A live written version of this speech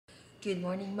Good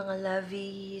morning mga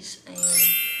lovies. Ayun.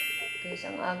 Guys,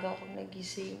 ang aga akong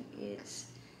nagising. It's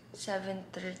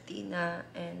 7:30 na.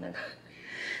 And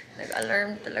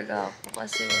nag-alarm talaga ako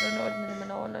kasi nanonood na naman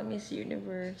ako ng Miss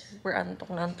Universe. Super antok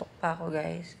na antok pa ako,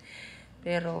 guys.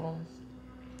 Pero,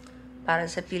 para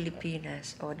sa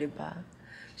Pilipinas. O, diba?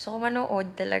 So, kung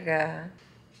manood talaga,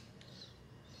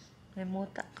 may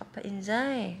muta ka pa,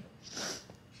 Inzay.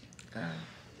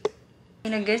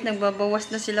 Ayun, guys,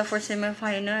 nagbabawas na sila for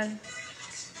semifinal.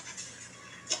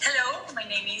 Hello, my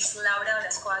name is Laura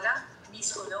Lascuaga,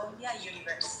 Miss Colombia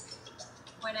Universe.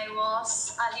 When I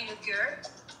was a little girl,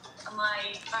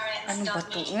 my parents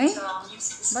got me into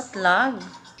music school. Ba't lag?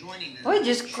 Uy,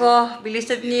 Diyos ko.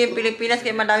 Bilisad niyo yung Pilipinas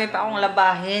kaya madami pa akong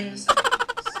labahin.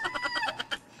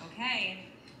 Okay,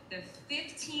 the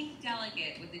 15th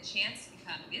delegate with the chance to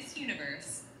become Miss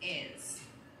Universe is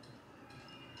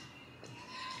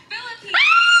Philippines.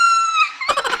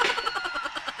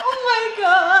 Oh my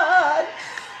God!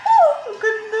 Oh, ang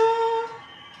ganda!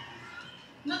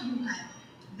 Mabuhay.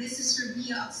 This is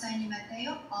Rubia Oksani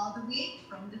Mateo, all the way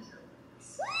from the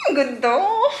Philippines. Ang ganda!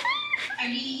 I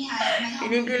really had my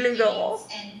humble beginnings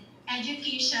and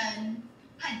education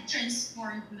had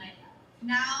transformed my life.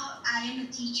 Now I am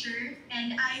a teacher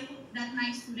and I hope that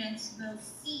my students will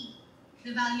see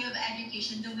the value of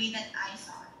education the way that I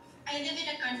saw it. I live in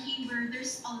a country where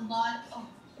there's a lot of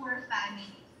poor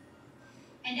families.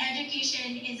 And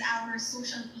education is our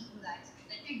social equalizer.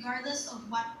 That regardless of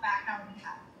what background we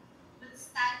have, what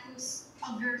status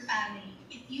of your family,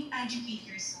 if you educate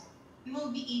yourself, you will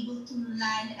be able to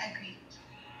land a great job.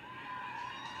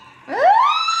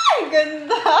 Ay!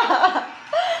 Ganda!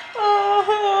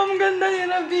 Oh, ang ganda ni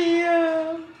Rabia.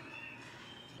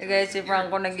 Eh guys, si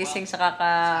Franco nagising sa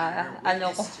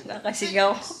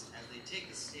kakasigaw.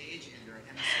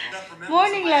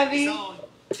 Morning, Lovey.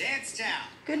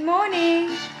 Good morning.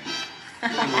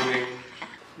 Good morning.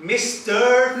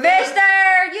 Mr.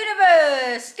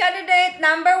 Universe! Candidate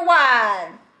number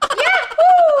 1!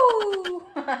 Yahoo!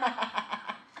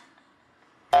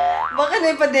 Bakit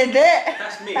may padede?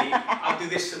 That's me. I'll do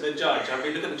this to the judge. I'll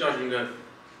be looking at the judge and go.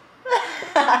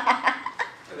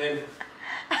 And then.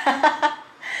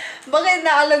 Bakit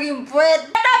naalog yung puwet?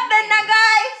 Top 10 na,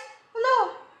 guys!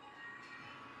 Hello!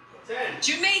 10.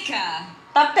 Jamaica.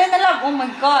 Top 10 na lang. Oh my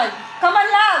God. Come on,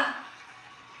 love.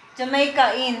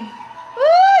 Jamaica in.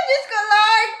 Oh, Diyos ko,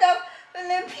 Lord. Top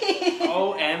Philippines.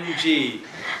 OMG.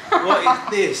 What is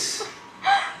this?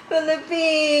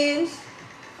 Philippines.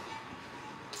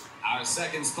 Our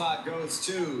second spot goes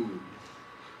to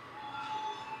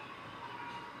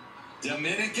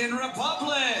Dominican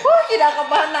Republic. Oh,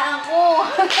 kinakabahan na ako.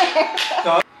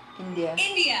 India.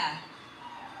 India.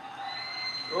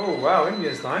 Oh wow,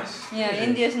 India's nice. Yeah,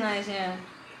 India's nice, yeah.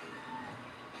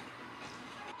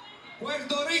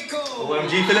 Puerto Rico.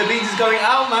 OMG, Philippines is going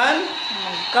out, man. Oh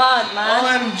my God, man.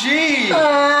 OMG.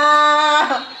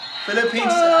 Ah!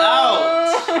 Philippines out.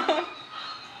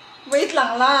 Wait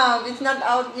lang, love. It's not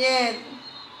out yet.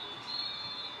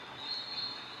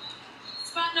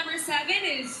 Spot number 7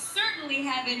 is certainly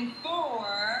heaven for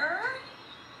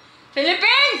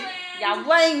Philippines!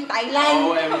 Yawang, Thailand.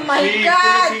 OMG, Oh my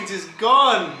God. Philippines is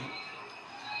gone.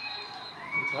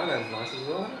 Thailand's nice as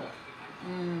well, isn't it?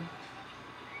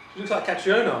 She looks like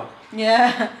Catriona.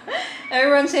 Yeah.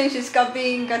 Everyone's saying she's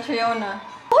copying Catriona.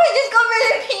 Oh, just go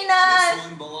Pilipinas! This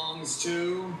one belongs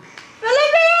to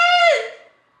Philippines!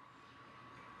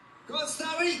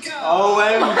 Costa Rica.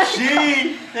 OMG.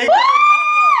 They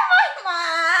got Mama!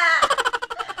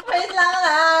 Wait lang,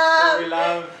 love. Sorry,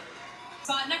 love.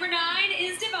 Spot number 9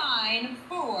 is divine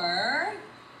for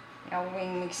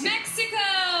Yawang, Mexico.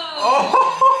 Oh.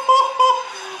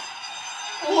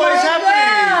 What is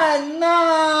happening? No!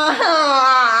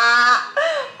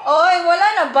 Oy, wala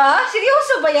na ba?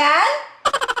 Seryoso ba yan?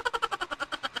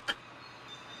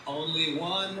 Only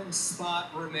one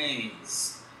spot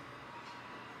remains.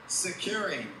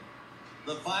 Securing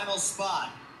the final spot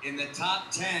in the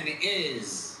top 10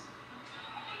 is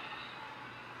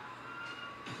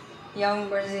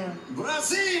Young Brazil.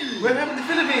 Brazil. What happened to the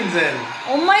Philippines then?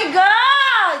 Oh my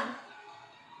God!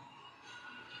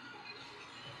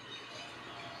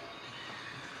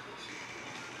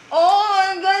 Oh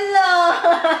my God,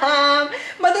 love!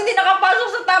 Ba't hindi nakapasok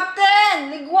sa top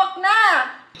 10? Ligwak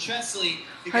na! Chesley.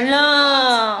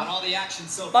 Hala! On all the action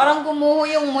so far. Parang gumuho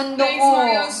yung mundo Thanks, ko.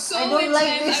 Mario. So I don't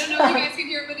like intense. this. I don't know if you guys can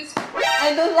hear it, but it's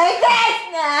I don't like this!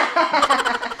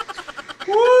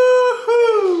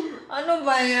 Woohoo! Ano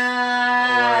ba Oh, yan?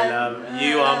 I love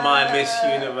you. Are my Miss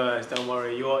Universe. Don't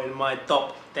worry, you're in my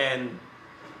top 10.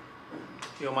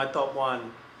 You're my top 1.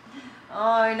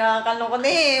 Ay, nakakaloko na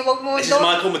eh. Huwag mo This is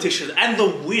my competition, and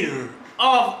the winner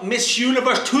of Miss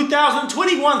Universe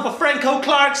 2021 for Franco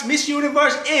Clark's Miss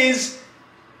Universe is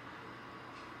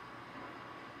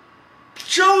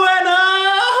Joanna!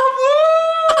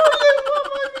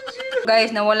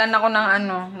 Guys, nawalan ako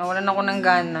ng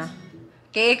gana.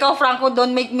 Kaya ikaw, Franco,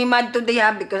 don't make me mad today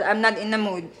ha, because I'm not in the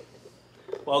mood.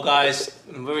 Well guys,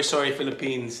 I'm very sorry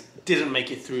Philippines didn't make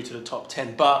it through to the top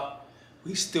 10, but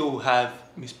we still have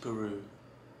Miss Peru.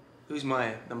 Who's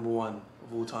my number one of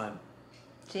all time?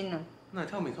 Sino? No,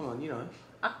 tell me, come on, you know.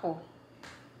 Ako.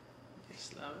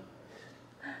 Yes, love.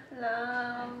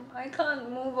 I can't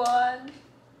move on.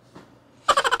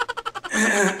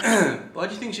 Why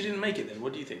do you think she didn't make it then?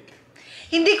 What do you think?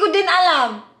 Hindi ko din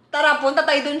alam. Tara, punta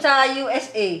tayo dun sa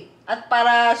USA. At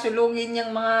para sulungin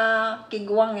yung mga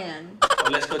kigwang yan.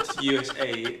 Well, let's go to the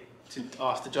USA to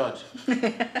ask the judge.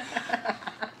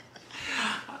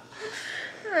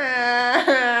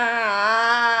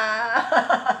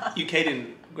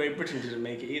 Great Britain didn't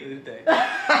make it either, did they?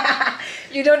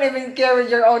 You don't even care with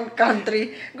your own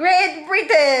country. Great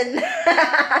Britain!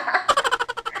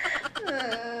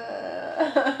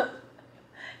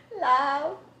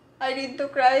 Love, I need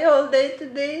to cry all day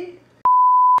today.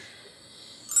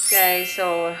 Guys,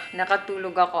 so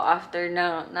nakatulog ako after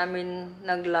namin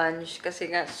nag-lunch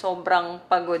kasi nga sobrang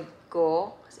pagod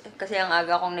ko. Kasi ang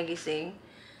aga akong nagising.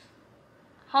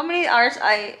 How many hours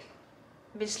I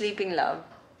been sleeping, love?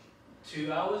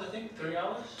 2 hours, I think? 3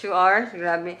 hours? 2 hours?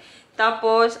 Grabe.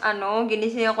 Tapos,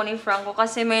 ginising ako ni Franco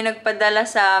kasi may nagpadala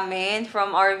sa amin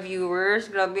from our viewers.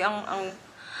 Grabe,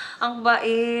 ang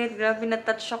bait. Grabe,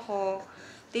 na-touch ako.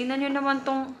 Tingnan nyo naman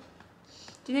tong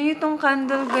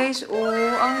candle, guys.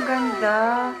 Oh, ang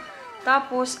ganda.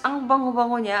 Tapos, ang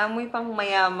bango-bango niya. Amoy pang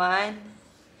mayaman.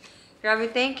 Grabe,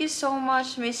 thank you so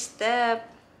much, Miss Step,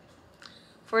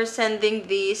 for sending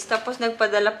this. Tapos,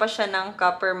 nagpadala pa siya ng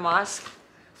copper mask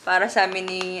para sa amin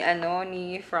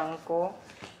ni Franco.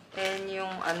 And yung,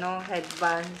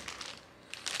 headband.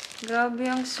 Grabe,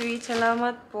 ang sweet.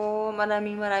 Salamat po.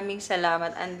 Maraming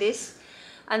salamat. And this,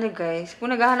 guys, kung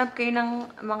naghahanap kayo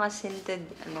ng mga scented,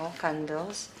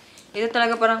 candles, ito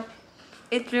talaga parang,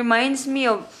 it reminds me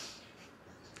of,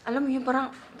 alam mo yun,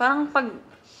 parang pag,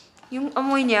 yung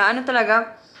amoy niya,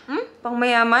 talaga, pang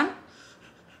mayaman?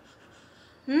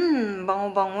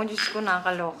 Bango-bango. Diyos ko,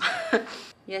 nakakaloka.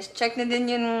 Yes, check na din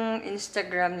yung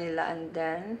Instagram nila. And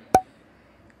then,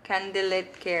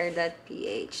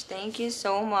 candlelightcare.ph. Thank you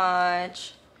so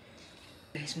much.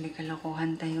 Guys, may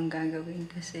kalokohan tayong gagawin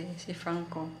kasi si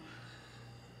Franco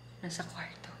nasa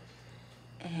kwarto.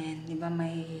 And, di ba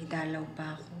may dalaw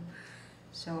pa ako.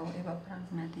 So,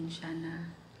 ipaprank natin siya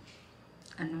na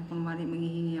kunwari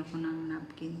maghihingi ako ng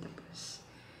napkin. Tapos,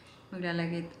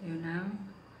 maglalagay tayo ng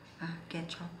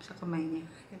ketchup sa kamay niya.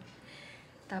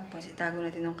 Tapos, itago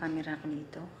natin yung camera ko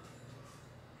dito.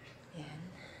 Yan.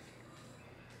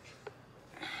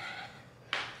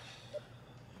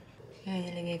 Yan,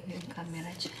 nilagay ko yung camera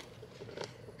dyan.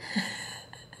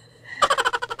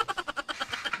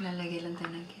 Lalagay lang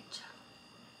tayo ng ketchup.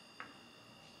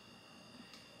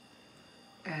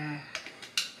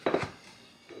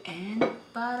 And,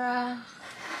 para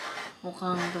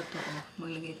mukhang totoo,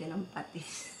 maglagay tayo ng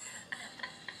patis.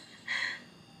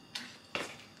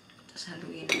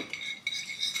 Haluin natin.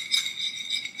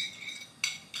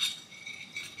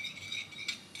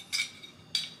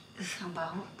 Ang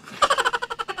baho.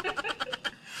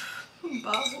 Ang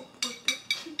baho po.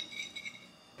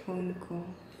 Phone ko.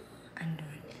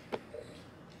 Andun.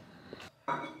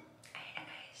 Ayan na,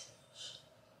 guys.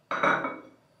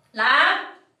 Lab?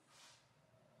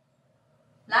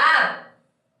 Lab?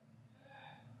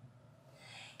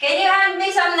 Can you hand me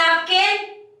some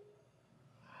napkin?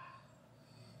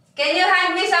 Can you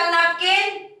hand me some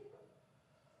napkin?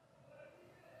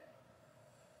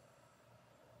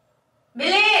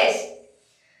 Bilis!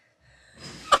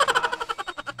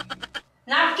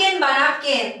 Napkin ba?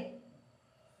 Napkin?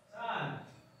 Saan?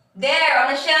 There, on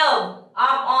the shelf.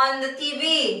 Up on the TV.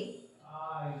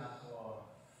 Ay, nako.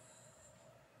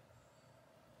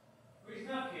 Where's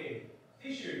napkin?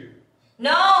 Tissue?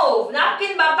 No!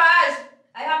 Napkin ba, Paz?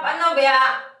 I have Bea?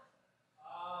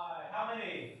 How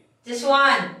many? Just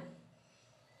one.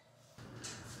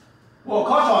 What,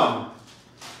 cotton?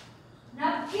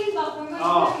 Napkin ba? For my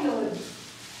period.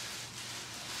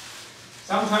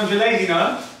 Sometimes you're lazy,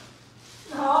 no?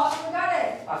 No, I forgot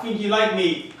it. I think you like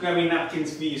me grabbing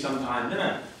napkins for you sometimes, don't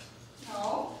you?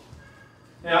 No.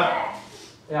 Yeah?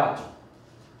 Yeah.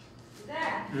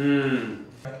 There.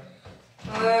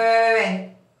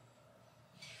 Wait.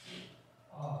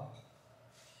 Oh.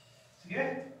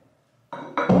 Sige?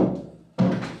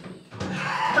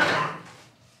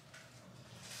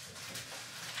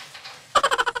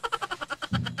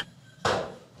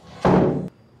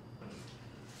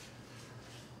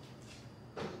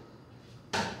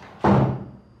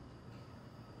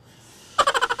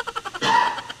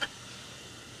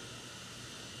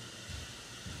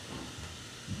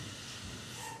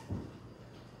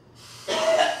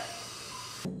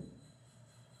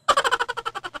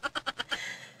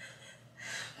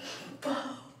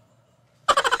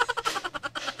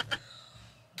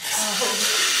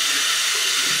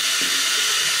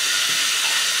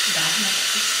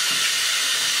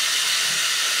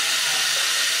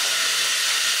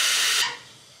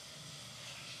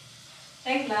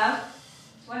 love?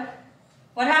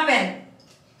 What happened?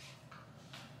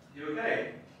 You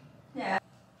okay? Yeah.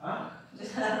 Huh?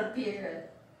 Just had a period.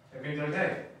 Everything's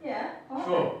okay? Yeah.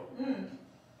 Sure. Mm.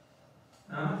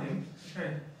 No, nothing.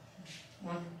 Okay.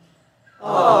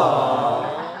 Oh.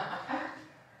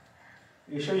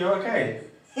 You sure you're okay?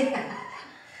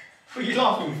 What are you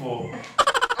laughing for?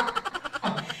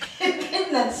 You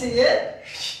cannot see it.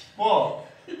 What?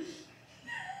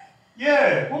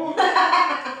 Yeah. What?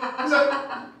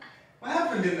 What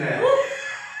happened in there?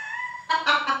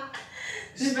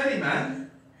 It's smelly, man.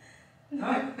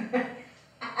 Huh?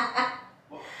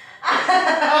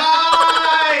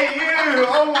 Ah, you!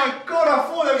 Oh my god, I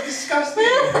thought that was disgusting.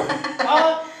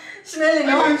 Huh? Smelly,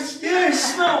 no? Yeah, it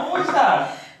smelled. What is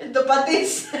that? Ito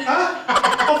patis. Huh?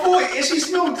 I thought it actually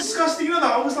smelled disgusting. You know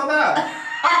that? I was like that.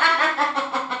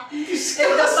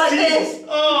 Disgusting.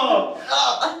 Oh.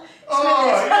 Oh,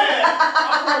 yeah.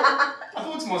 I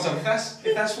thought to myself,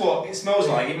 if that's what it smells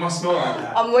like, it must smell like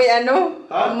that. Amoy ano?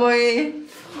 Huh? Amoy.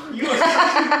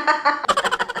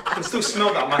 I can still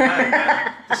smell that on my hand,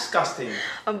 man. Disgusting.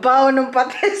 Ang baho ng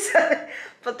patis.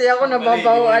 Pati ako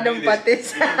nababawan ng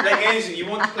patis. You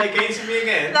want to play games with me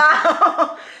again?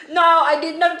 No, I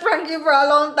did not prank you for a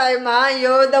long time, ha?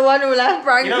 You're the one who last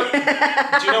pranked me.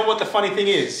 Do you know what the funny thing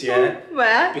is, yeah?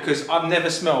 What? Because I've never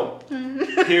smelled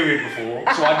period before,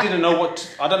 so I don't know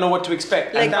what to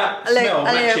expect. And that smell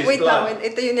matches wait blood. lang,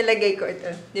 ito yung nilagay ko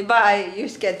ito. Diba, I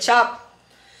used ketchup.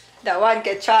 That one,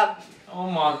 ketchup. Oh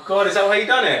my god, is that how you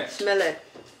done it? Smell it.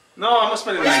 No, I'm not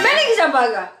smelling It's that. smelling sa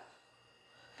baga.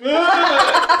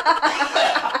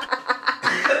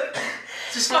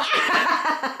 It's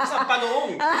like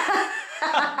bagoong.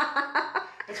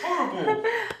 It's horrible.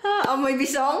 Amoy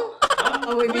bisong?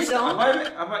 Amoy bisong?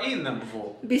 Have I eaten them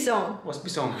before? Bisong. What's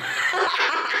bisong?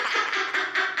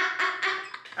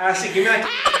 See, give me that.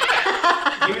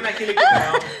 Give me that kilikili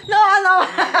now. No, ano?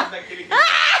 That kilikili.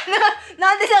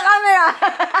 Nandito sa camera.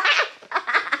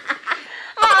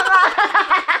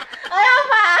 Ayaw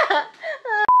pa.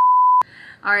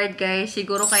 Alright guys,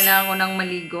 siguro kailangan ko nang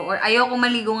maligo. Or ayoko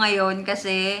maligo ngayon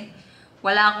kasi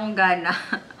wala akong gana.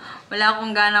 Wala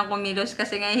akong gana kumilos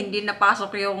kasi nga hindi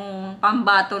napasok yung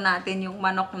pambato natin, yung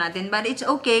manok natin. But it's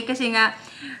okay kasi nga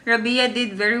Rabia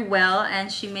did very well and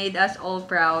she made us all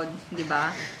proud, di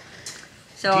ba?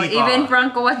 So Diba? even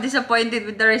Franco was disappointed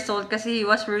with the result kasi he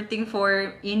was rooting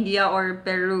for India or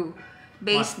Peru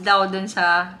based daw dun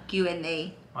sa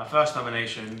Q&A. My first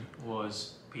nomination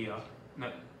was Pia. No,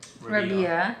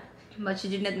 Rabia, but she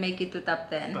did not make it to top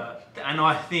 10. And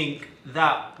I think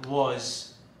that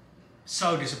was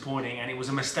so disappointing, and it was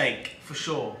a mistake for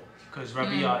sure because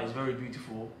Rabia is very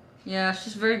beautiful. Yeah,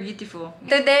 she's very beautiful.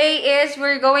 Today is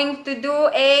we're going to do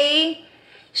a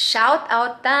shout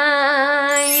out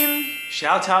time.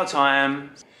 Shout out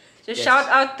time. So Yes. shout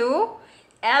out to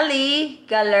Ellie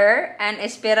Galler and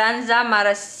Esperanza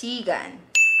Marasigan.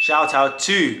 Shout out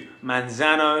to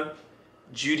Manzano,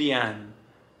 Judian,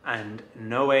 and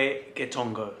Noe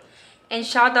Getongo. And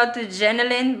shout out to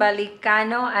Jeneline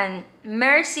Balicano and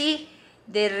Mercy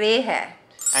De Reje.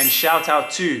 And shout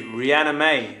out to Rihanna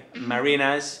May,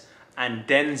 Marinas, and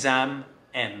Denzam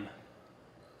M.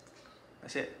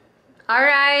 That's it.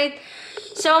 Alright.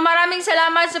 So, maraming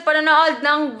salamat sa panonood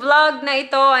ng vlog na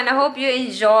ito and I hope you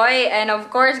enjoy. And of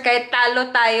course, kahit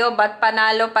talo tayo, but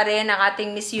panalo pa rin ang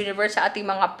ating Miss Universe sa ating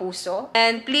mga puso.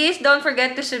 And please don't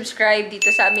forget to subscribe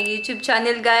dito sa aming YouTube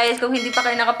channel, guys. Kung hindi pa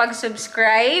kayo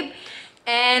nakapag-subscribe.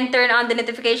 And turn on the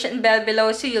notification bell below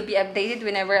so you'll be updated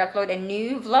whenever I upload a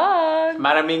new vlog.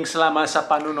 Maraming salamat sa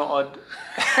panunood.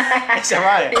 It's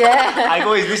alright. Yeah. I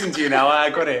always listen to you now. I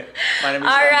got it. Maraming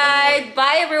salamat. Alright.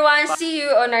 Bye, everyone. See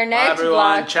you on our next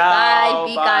everyone. vlog. Ciao. Bye.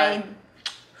 Be Bye. kind.